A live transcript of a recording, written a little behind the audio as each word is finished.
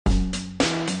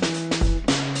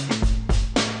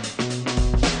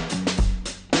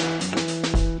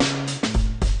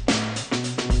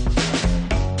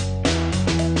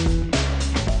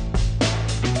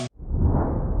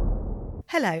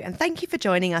Hello, and thank you for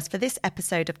joining us for this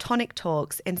episode of Tonic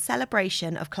Talks in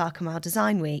celebration of Clerkenwell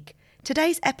Design Week.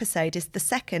 Today's episode is the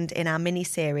second in our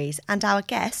mini-series, and our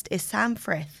guest is Sam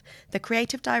Frith, the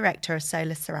Creative Director of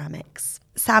Solus Ceramics.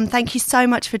 Sam, thank you so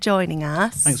much for joining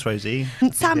us. Thanks, Rosie.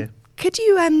 Sam, could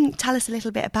you tell us a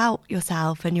little bit about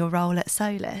yourself and your role at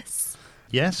Solus?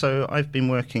 Yeah, so I've been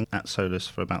working at Solus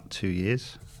for about 2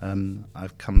 years.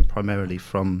 I've come primarily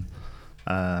from,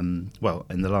 in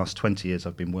the last 20 years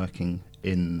I've been working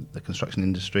in the construction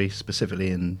industry, specifically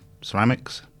in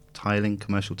ceramics, tiling,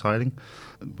 commercial tiling,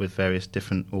 with various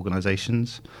different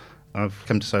organisations. I've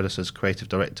come to Solus as creative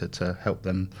director to help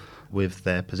them with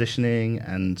their positioning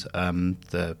and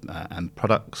and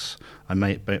products. I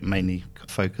mainly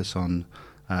focus on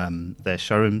their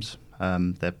showrooms,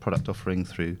 their product offering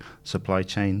through supply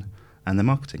chain and their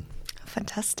marketing.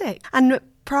 Fantastic. And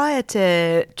prior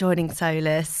to joining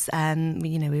Solus,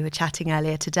 we were chatting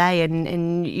earlier today,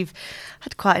 and you've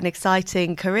had quite an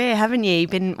exciting career, haven't you? You've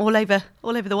been all over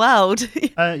the world.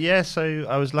 So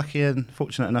I was lucky and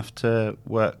fortunate enough to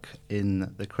work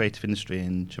in the creative industry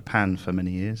in Japan for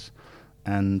many years,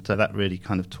 and that really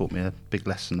kind of taught me a big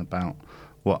lesson about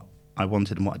what I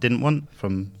wanted and what I didn't want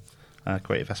from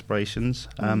creative aspirations.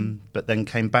 But then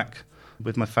came back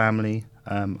with my family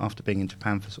after being in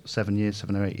Japan for sort of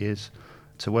 7 or 8 years,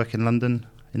 to work in London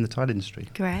in the tile industry.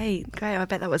 Great. I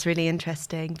bet that was really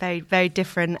interesting. Very, very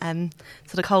different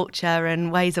sort of culture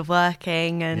and ways of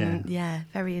working, and yeah,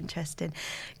 very interesting.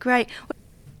 Great.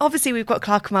 Obviously, we've got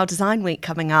Clerkenwell Design Week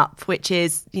coming up, which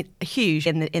is huge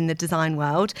in the design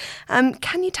world.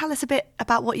 Can you tell us a bit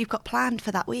about what you've got planned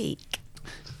for that week?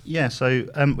 Yeah, so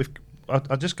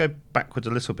I'll just go backwards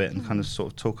a little bit and kind of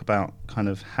sort of talk about kind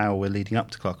of how we're leading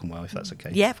up to Clerkenwell, if that's okay.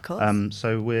 Yeah, of course.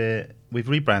 So we've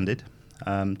rebranded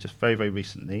just very, very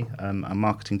recently. Our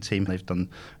marketing team, they've done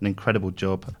an incredible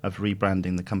job of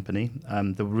rebranding the company.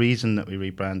 The reason that we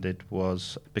rebranded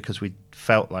was because we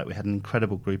felt like we had an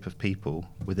incredible group of people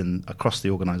across the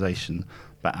organisation,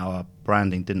 but our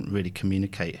branding didn't really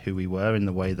communicate who we were in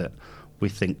the way that we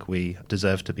think we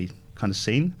deserve to be kind of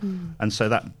seen. And so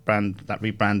that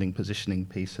rebranding positioning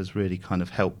piece has really kind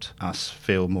of helped us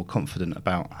feel more confident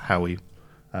about how we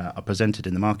are presented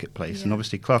in the marketplace. Yeah. And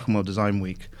obviously Clerkenwell Design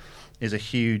Week is a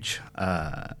huge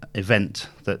event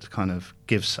that kind of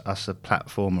gives us a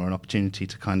platform or an opportunity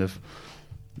to kind of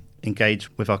engage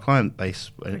with our client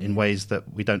base in ways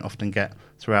that we don't often get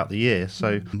throughout the year.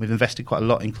 So we've invested quite a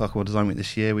lot in Clerkenwell Design Week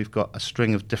this year. We've got a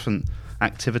string of different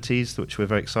activities which we're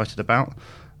very excited about.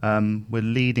 We're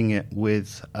leading it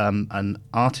with an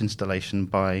art installation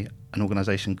by an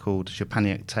organisation called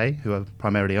Juhani, who are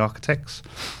primarily architects,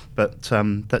 but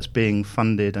that's being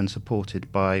funded and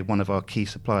supported by one of our key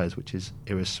suppliers, which is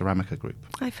Iris Ceramica Group.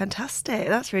 Oh, fantastic.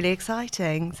 That's really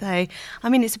exciting. So, I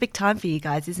mean, it's a big time for you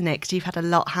guys, isn't it? Because you've had a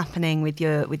lot happening with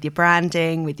your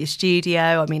branding, with your studio.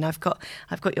 I mean, I've got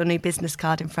your new business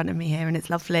card in front of me here, and it's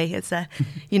lovely. It's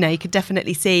you could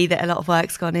definitely see that a lot of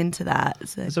work's gone into that.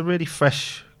 So. It's a really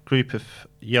fresh group of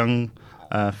young,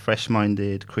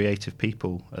 fresh-minded, creative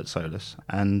people at Solus,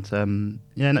 and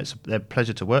they're a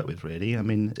pleasure to work with, really. I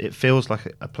mean, it feels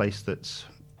like a place that's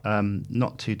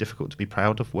not too difficult to be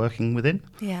proud of working within.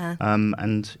 Yeah.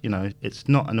 And it's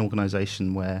not an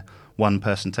organisation where one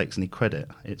person takes any credit.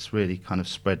 It's really kind of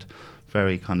spread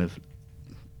very kind of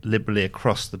liberally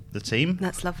across the team.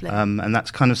 That's lovely. And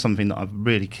that's kind of something that I'm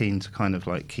really keen to kind of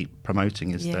like keep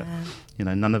promoting, is that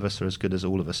none of us are as good as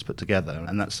all of us put together,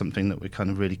 and that's something that we're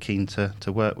kind of really keen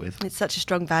to work with. It's such a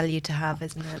strong value to have,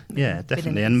 isn't it? Yeah,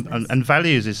 definitely. And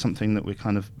values is something that we're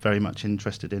kind of very much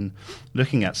interested in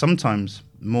looking at, sometimes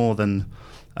more than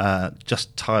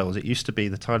just tiles. It used to be,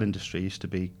 the tile industry used to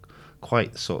be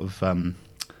quite sort of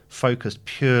focused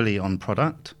purely on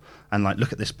product, and like,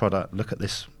 look at this product,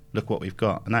 look what we've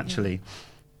got. And actually,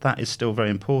 that is still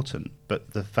very important,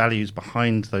 but the values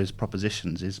behind those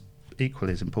propositions is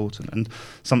equally as important, and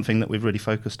something that we've really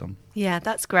focused on. Yeah,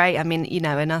 that's great. I mean,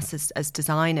 and us as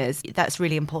designers, that's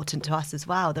really important to us as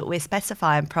well, that we're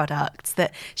specifying products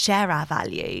that share our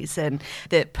values and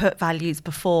that put values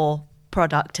before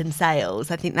product and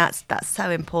sales. I think that's so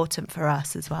important for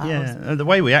us as well. Yeah, and the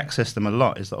way we access them a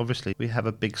lot is that obviously we have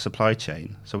a big supply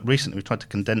chain. So recently we've tried to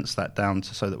condense that down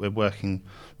so that we're working,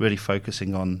 really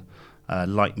focusing on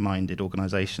like-minded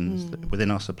organisations within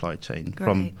our supply chain. Great.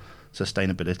 From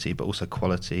sustainability, but also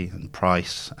quality and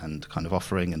price and kind of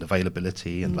offering and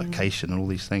availability and location and all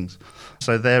these things.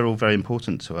 So they're all very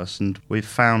important to us, and we've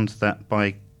found that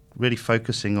by really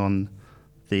focusing on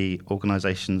the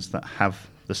organisations that have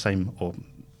the same or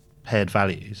paired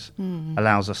values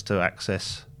allows us to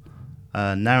access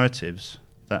narratives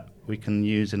that we can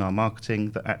use in our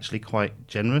marketing that are actually quite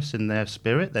generous in their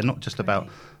spirit. They're not just about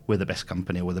we're the best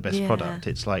company or we're the best product.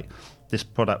 It's like this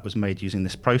product was made using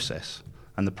this process.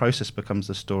 And the process becomes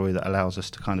the story that allows us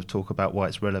to kind of talk about why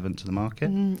it's relevant to the market.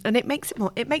 And it makes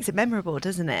it memorable,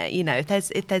 doesn't it? You know, if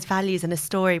there's values and a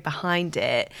story behind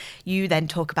it, you then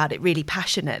talk about it really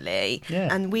passionately.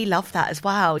 Yeah. And we love that as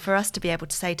well. For us to be able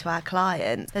to say to our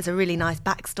clients, there's a really nice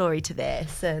backstory to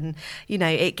this, and you know,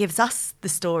 it gives us the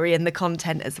story and the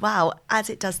content as well as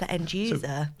it does the end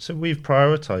user. So we've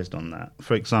prioritised on that.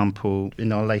 For example,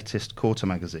 in our latest quarter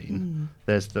magazine,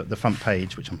 there's the front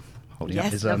page, which I'm holding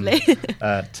up, is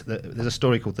there's a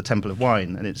story called The Temple of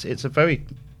Wine, and it's a very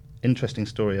interesting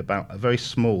story about a very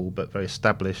small but very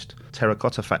established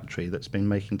terracotta factory that's been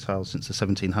making tiles since the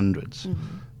 1700s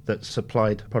that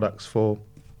supplied products for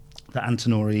the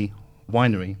Antinori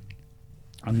winery.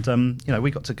 And you know, we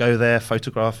got to go there,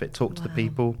 photograph it, talk to the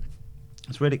people.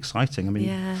 It's really exciting. I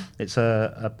mean, it's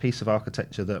a piece of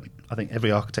architecture that I think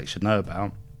every architect should know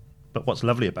about. But what's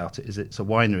lovely about it is it's a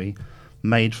winery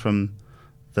made from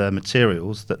the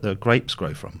materials that the grapes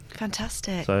grow from.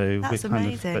 Fantastic. So that's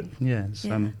amazing.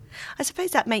 I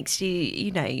suppose that makes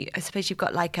you know, I suppose you've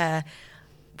got like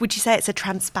would you say it's a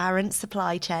transparent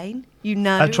supply chain? You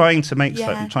know, trying to make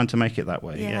it that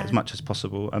way, as much as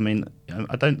possible. I mean,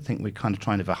 I don't think we're kind of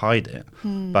trying to hide it,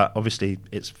 but obviously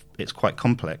it's quite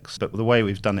complex. But the way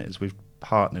we've done it is we've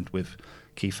partnered with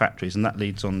key factories, and that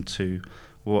leads on to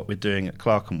what we're doing at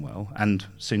Clerkenwell and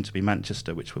soon to be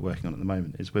Manchester, which we're working on at the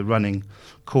moment, is we're running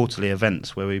quarterly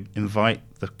events where we invite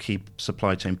the key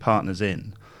supply chain partners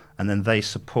in, and then they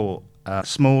support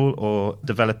small or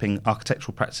developing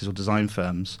architectural practices or design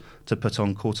firms to put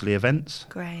on quarterly events.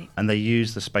 Great. And they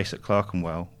use the space at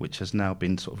Clerkenwell, which has now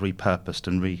been sort of repurposed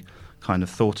and kind of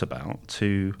thought about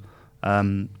to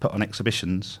put on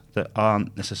exhibitions that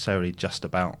aren't necessarily just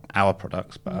about our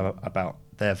products, but about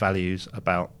their values,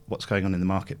 about what's going on in the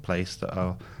marketplace,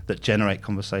 that generate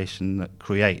conversation, that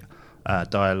create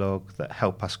dialogue, that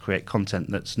help us create content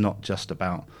that's not just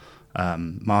about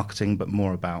marketing, but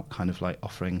more about kind of like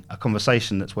offering a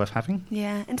conversation that's worth having.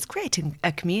 Yeah, and it's creating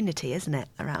a community, isn't it,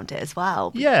 around it as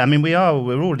well? Yeah, I mean, we're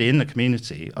already in the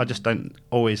community. I just don't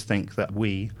always think that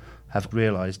we have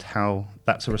realised how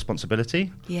that's a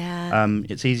responsibility. Yeah.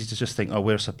 It's easy to just think, oh,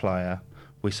 we're a supplier,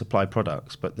 we supply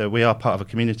products, but we are part of a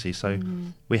community, so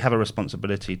we have a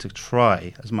responsibility to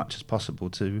try as much as possible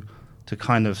to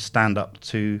kind of stand up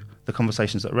to the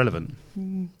conversations that are relevant.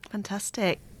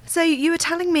 Fantastic. So you were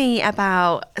telling me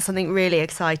about something really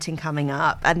exciting coming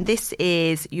up, and this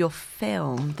is your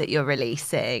film that you're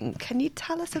releasing. Can you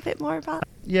tell us a bit more about it?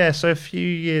 Yeah, so a few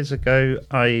years ago,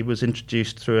 I was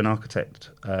introduced through an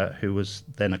architect who was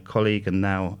then a colleague and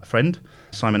now a friend,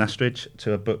 Simon Astridge,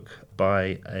 to a book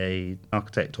by an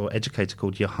architect or educator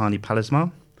called Juhani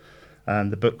Pallasmaa.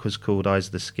 The book was called Eyes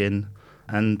of the Skin,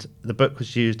 and the book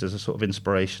was used as a sort of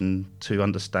inspiration to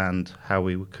understand how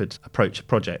we could approach a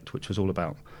project which was all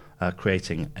about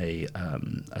creating a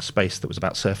space that was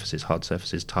about surfaces, hard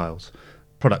surfaces, tiles,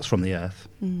 products from the earth.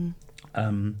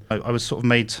 I was sort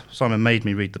of Simon made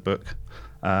me read the book,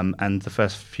 and the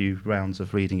first few rounds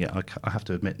of reading it, I have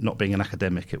to admit, not being an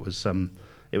academic, it was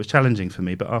challenging for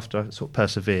me, but after I sort of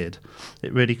persevered,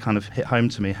 it really kind of hit home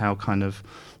to me how kind of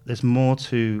there's more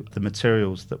to the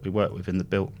materials that we work with in the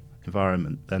built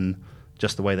environment than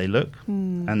just the way they look,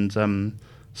 and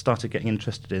started getting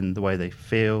interested in the way they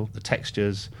feel, the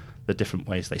textures, the different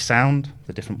ways they sound,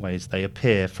 the different ways they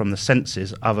appear from the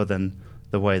senses other than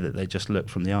the way that they just look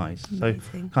from the eyes. Amazing.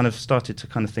 So kind of started to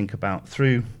kind of think about,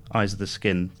 through Eyes of the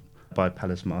Skin by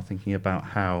Pallasmaa, thinking about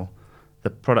how the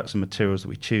products and materials that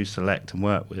we choose, select and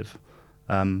work with,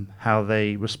 how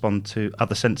they respond to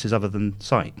other senses other than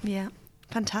sight. Yeah,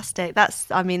 fantastic. That's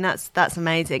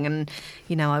amazing. And,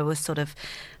 you know, I was sort of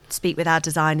speak with our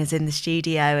designers in the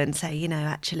studio and say, you know,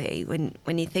 actually,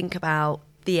 when you think about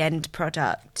the end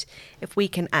product, if we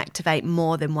can activate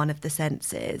more than one of the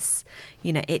senses,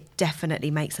 you know, it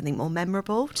definitely makes something more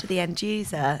memorable to the end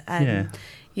user. And,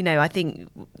 you know, I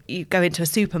think you go into a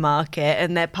supermarket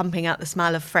and they're pumping out the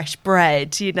smell of fresh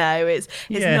bread, you know, it's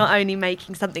not only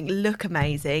making something look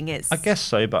amazing, it's... I guess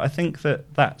so, but I think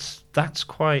that's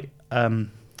quite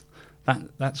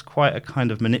that's quite a kind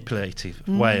of manipulative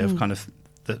way of kind of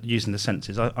using the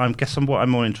senses. I guess what I'm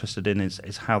more interested in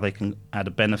is how they can add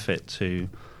a benefit to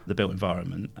the built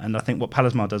environment. And I think what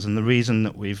Pallasmaa does, and the reason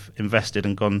that we've invested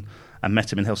and gone and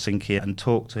met him in Helsinki and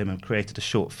talked to him and created a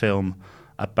short film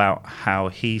about how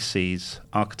he sees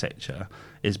architecture,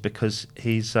 is because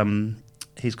he's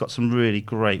he's got some really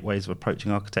great ways of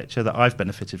approaching architecture that I've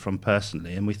benefited from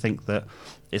personally, and we think that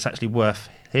it's actually worth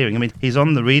hearing. I mean, he's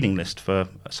on the reading list for,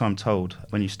 so I'm told,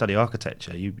 when you study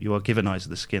architecture, you are given Eyes of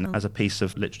the Skin as a piece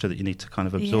of literature that you need to kind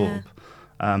of absorb.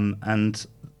 And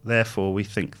therefore we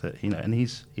think that, and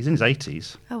he's in his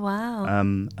 80s. Oh,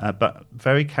 wow. But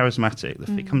very charismatic.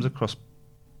 He comes across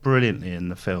brilliantly in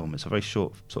the film. It's a very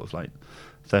short, sort of like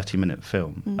 30-minute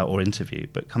film or interview,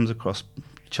 but comes across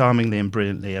charmingly and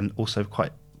brilliantly, and also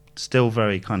still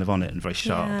very kind of on it and very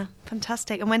sharp. Yeah,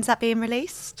 fantastic. And when's that being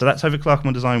released? So that's over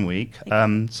Clerkenwell Design Week.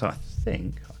 So I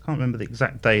can't remember the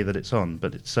exact day that it's on,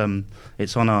 but it's on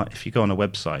our, if you go on our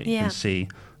website, you can see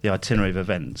the itinerary of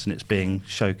events, and it's being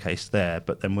showcased there,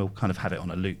 but then we'll kind of have it on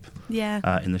a loop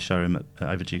in the showroom at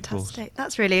overdue course.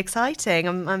 That's really exciting.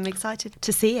 I'm excited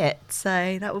to see it,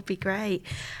 so that would be great.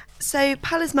 So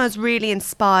Pallasmaa's really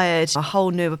inspired a whole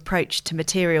new approach to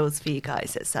materials for you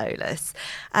guys at Solus.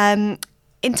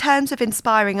 In terms of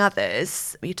inspiring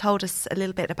others, you told us a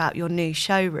little bit about your new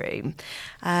showroom.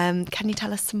 Can you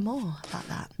tell us some more about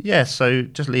that? Yeah, so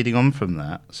just leading on from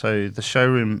that, so the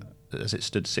showroom, as it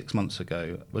stood 6 months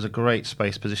ago, was a great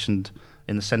space positioned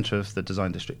in the centre of the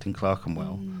design district in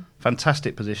Clerkenwell.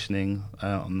 Fantastic positioning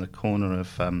on the corner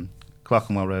of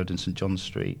Clerkenwell Road and St John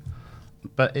Street.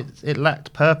 But it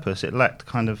lacked purpose, it lacked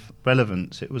kind of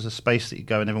relevance. It was a space that you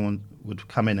go and everyone would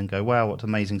come in and go, wow, what an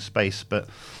amazing space, but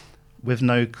with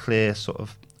no clear sort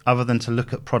of, other than to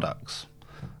look at products,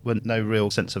 with no real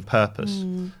sense of purpose.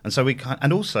 And so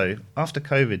and also, after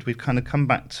COVID, we've kind of come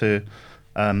back to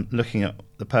looking at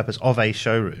the purpose of a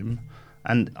showroom.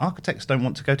 And architects don't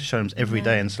want to go to showrooms every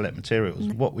day and select materials.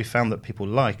 What we found that people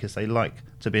like is they like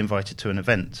to be invited to an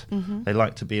event. They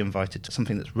like to be invited to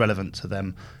something that's relevant to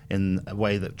them in a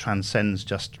way that transcends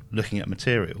just looking at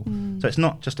material. So it's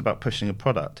not just about pushing a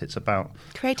product, it's about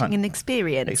creating an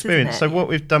experience. Isn't it? So what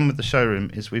we've done with the showroom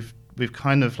is we've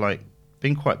kind of like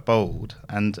been quite bold,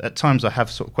 and at times I have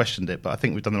sort of questioned it, but I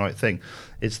think we've done the right thing,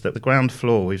 is that the ground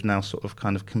floor we've now sort of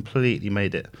kind of completely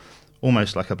made it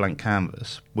almost like a blank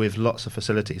canvas with lots of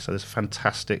facilities. So there's a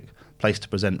fantastic place to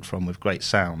present from with great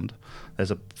sound.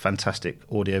 There's a fantastic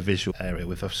audio-visual area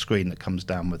with a screen that comes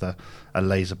down with a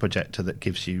laser projector that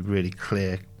gives you really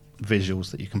clear visuals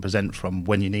that you can present from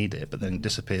when you need it, but then it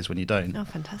disappears when you don't. Oh,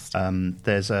 fantastic.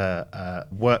 There's a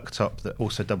worktop that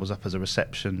also doubles up as a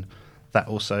reception that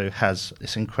also has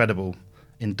this incredible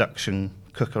induction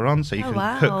cooker on, so you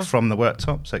can cook from the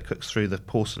worktop, so it cooks through the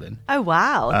porcelain. Oh,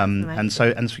 wow. And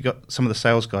so we got some of the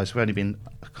sales guys who've only been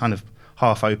kind of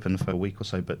half open for a week or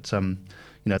so, but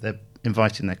they're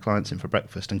inviting their clients in for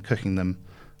breakfast and cooking them,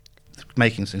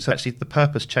 making things. So actually the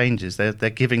purpose changes. They're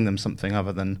giving them something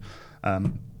other than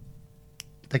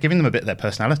they're giving them a bit of their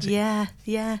personality. Yeah.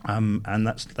 And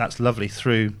that's lovely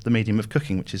through the medium of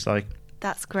cooking, which is like,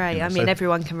 that's great. I mean,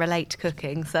 everyone can relate to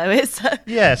cooking, so it's so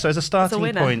as a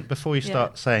starting point, before you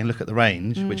start saying look at the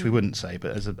range, which we wouldn't say,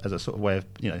 but as a sort of way of,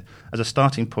 as a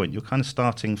starting point, you're kind of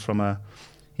starting from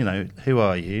who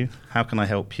are you? How can I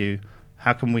help you?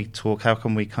 How can we talk? How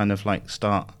can we kind of like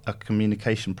start a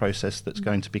communication process that's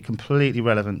going to be completely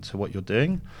relevant to what you're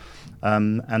doing?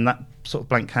 And that sort of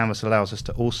blank canvas allows us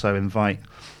to also invite,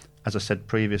 as I said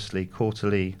previously,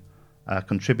 quarterly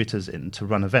contributors in to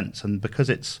run events, and because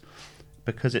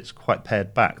it's quite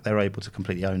pared back, they're able to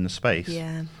completely own the space.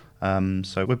 Yeah.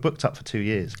 So we're booked up for 2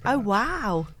 years. Oh,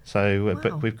 wow. So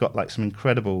we've got like some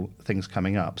incredible things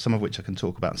coming up, some of which I can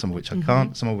talk about, some of which I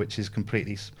can't, some of which is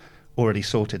completely already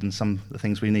sorted, and some of the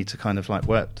things we need to kind of like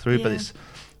work through. Yeah. But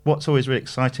what's always really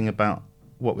exciting about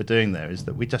what we're doing there is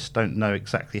that we just don't know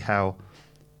exactly how,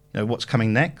 what's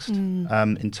coming next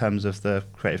in terms of the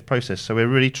creative process. So we're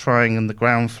really trying on the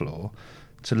ground floor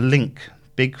to link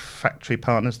big factory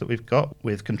partners that we've got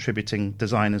with contributing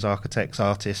designers, architects,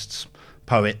 artists,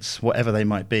 poets, whatever they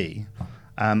might be,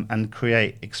 and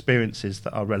create experiences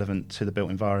that are relevant to the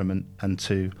built environment and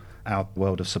to our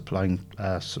world of supplying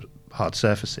sort of hard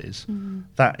surfaces.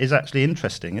 That is actually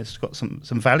interesting. It's got some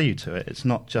value to it. It's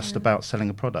not just about selling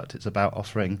a product. It's about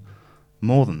offering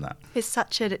more than that. It's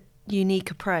such a unique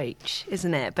approach,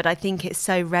 isn't it? But I think it's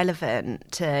so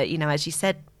relevant to, as you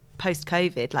said,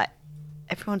 post-COVID, like,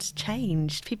 everyone's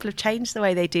changed. People have changed the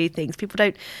way they do things. People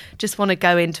don't just want to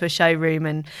go into a showroom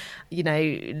and,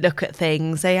 look at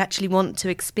things. They actually want to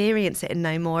experience it and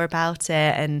know more about it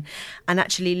and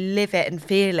actually live it and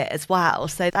feel it as well.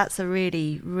 So that's a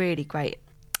really, really great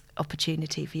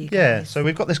opportunity for you guys. Yeah, so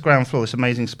we've got this ground floor, this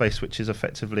amazing space, which is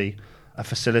effectively a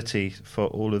facility for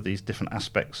all of these different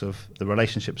aspects of the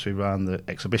relationships we run, the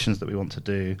exhibitions that we want to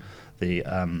do, the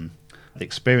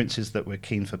experiences that we're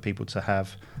keen for people to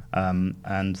have,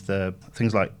 and the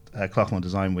things like Clerkenwell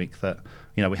Design Week that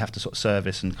we have to sort of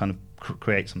service and kind of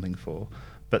create something for.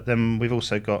 But then we've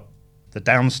also got the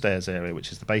downstairs area,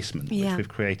 which is the basement, which we've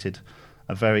created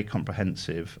a very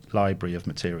comprehensive library of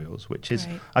materials, which is,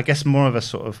 I guess, more of a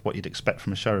sort of what you'd expect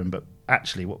from a showroom, but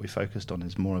actually what we focused on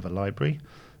is more of a library.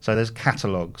 So there's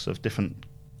catalogues of different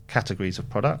categories of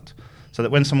product, so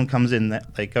that when someone comes in,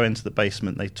 they go into the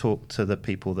basement, they talk to the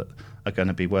people that are going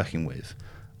to be working with,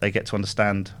 they get to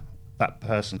understand that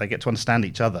person, they get to understand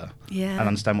each other and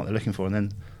understand what they're looking for, and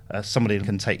then somebody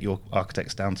can take your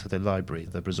architects down to the library,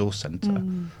 the resource centre,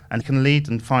 and can lead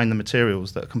and find the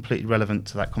materials that are completely relevant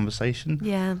to that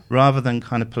conversation, rather than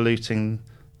kind of polluting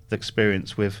the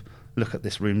experience with, look at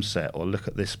this room set, or look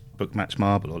at this book match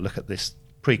marble, or look at this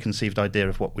preconceived idea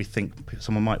of what we think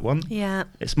someone might want.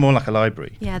 It's more like a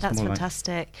library. That's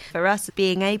fantastic. For us,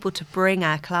 being able to bring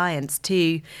our clients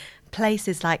to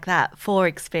places like that, for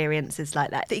experiences like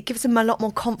that, it gives them a lot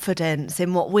more confidence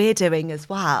in what we're doing as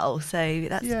well. So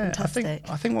that's fantastic.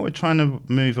 I think what we're trying to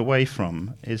move away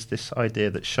from is this idea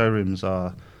that showrooms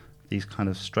are these kind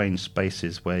of strange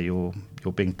spaces where you're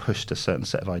being pushed a certain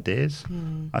set of ideas.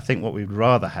 I think what we'd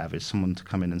rather have is someone to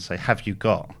come in and say, have you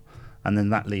got? And then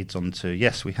that leads on to,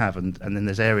 yes, we have. And then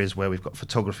there's areas where we've got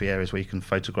photography areas where you can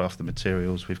photograph the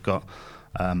materials. We've got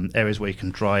areas where you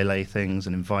can dry lay things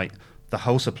and invite the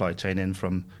whole supply chain in,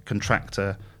 from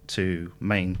contractor to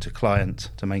main to client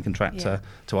to main contractor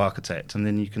to architect. And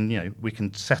then we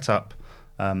can set up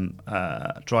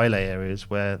dry lay areas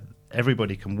where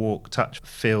everybody can walk, touch,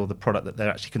 feel the product that they're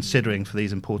actually considering for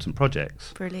these important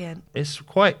projects. Brilliant. It's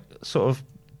quite sort of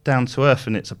down to earth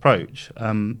in its approach,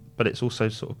 but it's also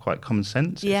sort of quite common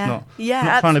sense. It's not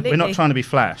we're not trying to be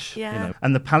flash.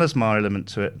 And the Pallasmaa element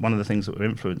to it, one of the things that we're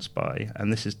influenced by,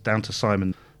 and this is down to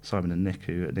Simon and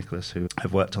Nicholas, who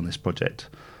have worked on this project.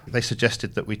 They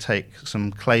suggested that we take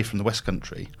some clay from the West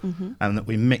Country and that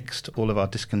we mixed all of our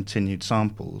discontinued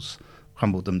samples,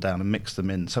 crumbled them down and mixed them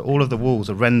in. So all of the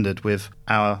walls are rendered with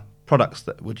our products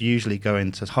that would usually go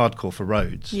into hardcore for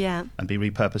roads and be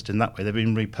repurposed in that way. They've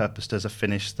been repurposed as a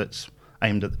finish that's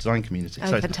aimed at the design community.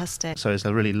 Fantastic. So it's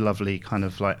a really lovely kind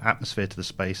of like atmosphere to the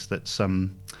space that's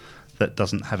that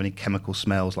doesn't have any chemical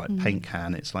smells like paint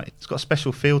can. It's got a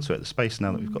special feel to it, the space,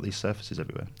 now that we've got these surfaces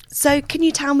everywhere. So can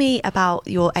you tell me about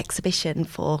your exhibition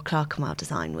for Clerkenwell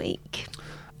Design Week?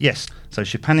 Yes. So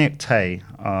Juhani Pallasmaa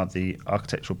are the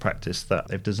architectural practice that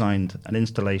they've designed an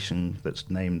installation that's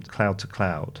named Cloud to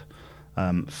Cloud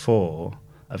for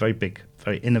a very big,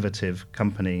 very innovative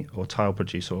company or tile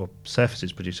producer or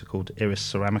surfaces producer called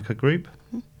Iris Ceramica Group.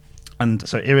 And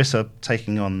so Iris are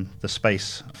taking on the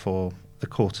space for the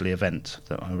quarterly event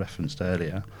that I referenced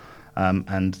earlier,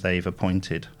 and they've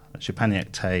appointed Juhani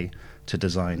Pallasmaa to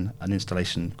design an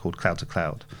installation called Cloud to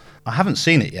Cloud. I haven't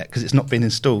seen it yet because it's not been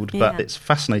installed, but it's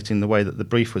fascinating the way that the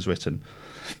brief was written.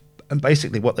 And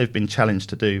basically what they've been challenged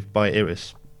to do by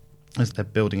Iris is they're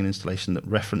building an installation that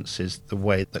references the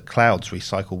way that clouds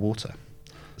recycle water.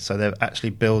 So they're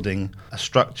actually building a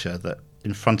structure that,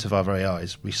 in front of our very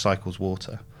eyes, recycles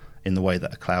water in the way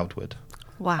that a cloud would.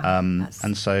 Wow.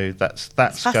 And so that's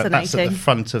at the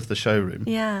front of the showroom.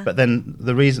 But then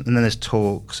then there's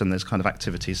talks and there's kind of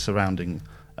activities surrounding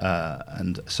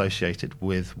and associated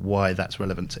with why that's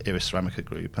relevant to Iris Ceramica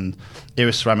Group. And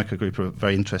Iris Ceramica Group are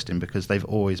very interesting because they've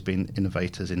always been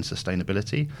innovators in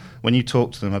sustainability. When you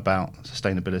talk to them about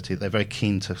sustainability, they're very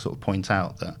keen to sort of point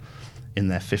out that in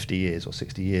their 50 years or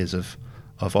 60 years of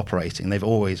operating, they've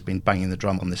always been banging the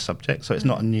drum on this subject. So it's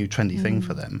not a new trendy thing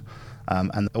for them.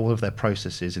 And all of their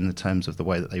processes in the terms of the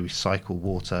way that they recycle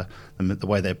water and the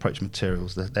way they approach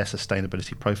materials, their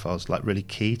sustainability profile is like really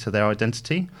key to their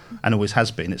identity and always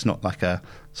has been. It's not like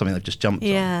something they've just jumped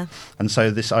on. And so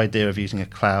this idea of using a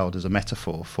cloud as a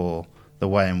metaphor for the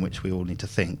way in which we all need to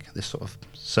think, this sort of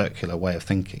circular way of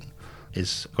thinking,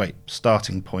 is a great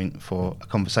starting point for a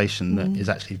conversation that is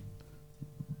actually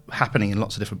happening in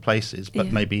lots of different places,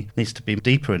 but maybe needs to be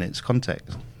deeper in its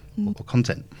context or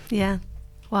content.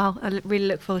 Wow, I really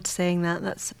look forward to seeing that.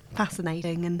 That's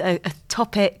fascinating. And a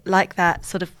topic like that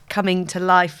sort of coming to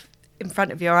life in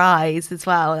front of your eyes as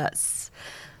well,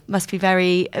 must be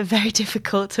very, very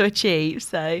difficult to achieve.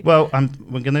 So, well,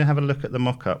 we're going to have a look at the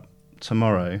mock-up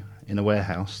tomorrow in a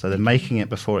warehouse. So they're making it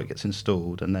before it gets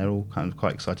installed, and they're all kind of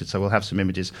quite excited. So we'll have some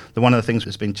images. One of the things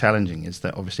that's been challenging is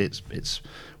that obviously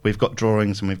we've got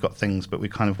drawings and we've got things, but we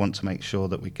kind of want to make sure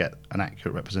that we get an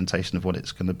accurate representation of what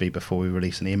it's going to be before we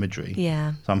release any imagery.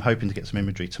 So I'm hoping to get some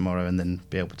imagery tomorrow and then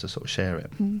be able to sort of share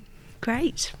it.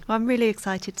 Great. Well, I'm really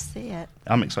excited to see it.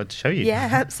 I'm excited to show you. Yeah,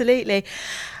 absolutely.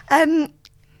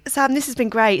 Sam, this has been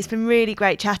great. It's been really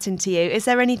great chatting to you. Is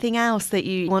there anything else that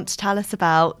you want to tell us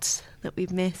about that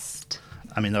we've missed?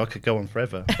 I mean, I could go on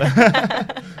forever.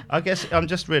 I guess I'm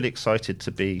just really excited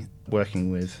to be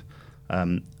working with.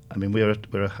 I mean, we're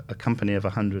a company of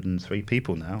 103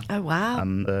 people now. Oh, wow.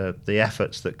 The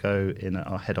efforts that go in at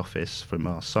our head office, from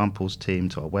our samples team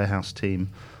to our warehouse team,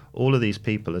 all of these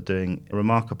people are doing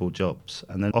remarkable jobs,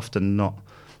 and they're often not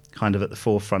kind of at the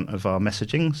forefront of our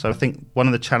messaging. So I think one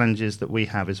of the challenges that we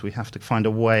have is we have to find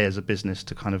a way as a business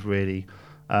to kind of really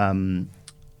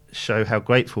show how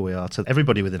grateful we are to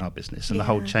everybody within our business and the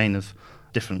whole chain of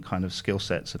different kind of skill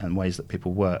sets and ways that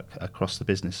people work across the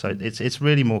business. So it's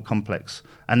really more complex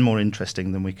and more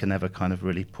interesting than we can ever kind of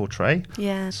really portray.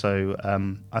 Yeah. So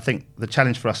I think the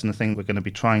challenge for us, and the thing we're going to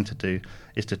be trying to do,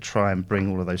 is to try and bring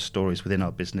all of those stories within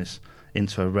our business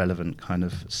into a relevant kind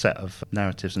of set of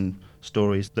narratives and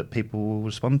stories that people will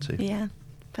respond to. Yeah.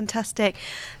 Fantastic.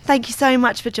 Thank you so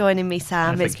much for joining me,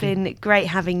 Sam. It's been great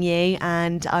having you,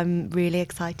 and I'm really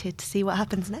excited to see what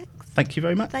happens next. Thank you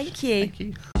very much. Thank you. Thank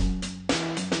you.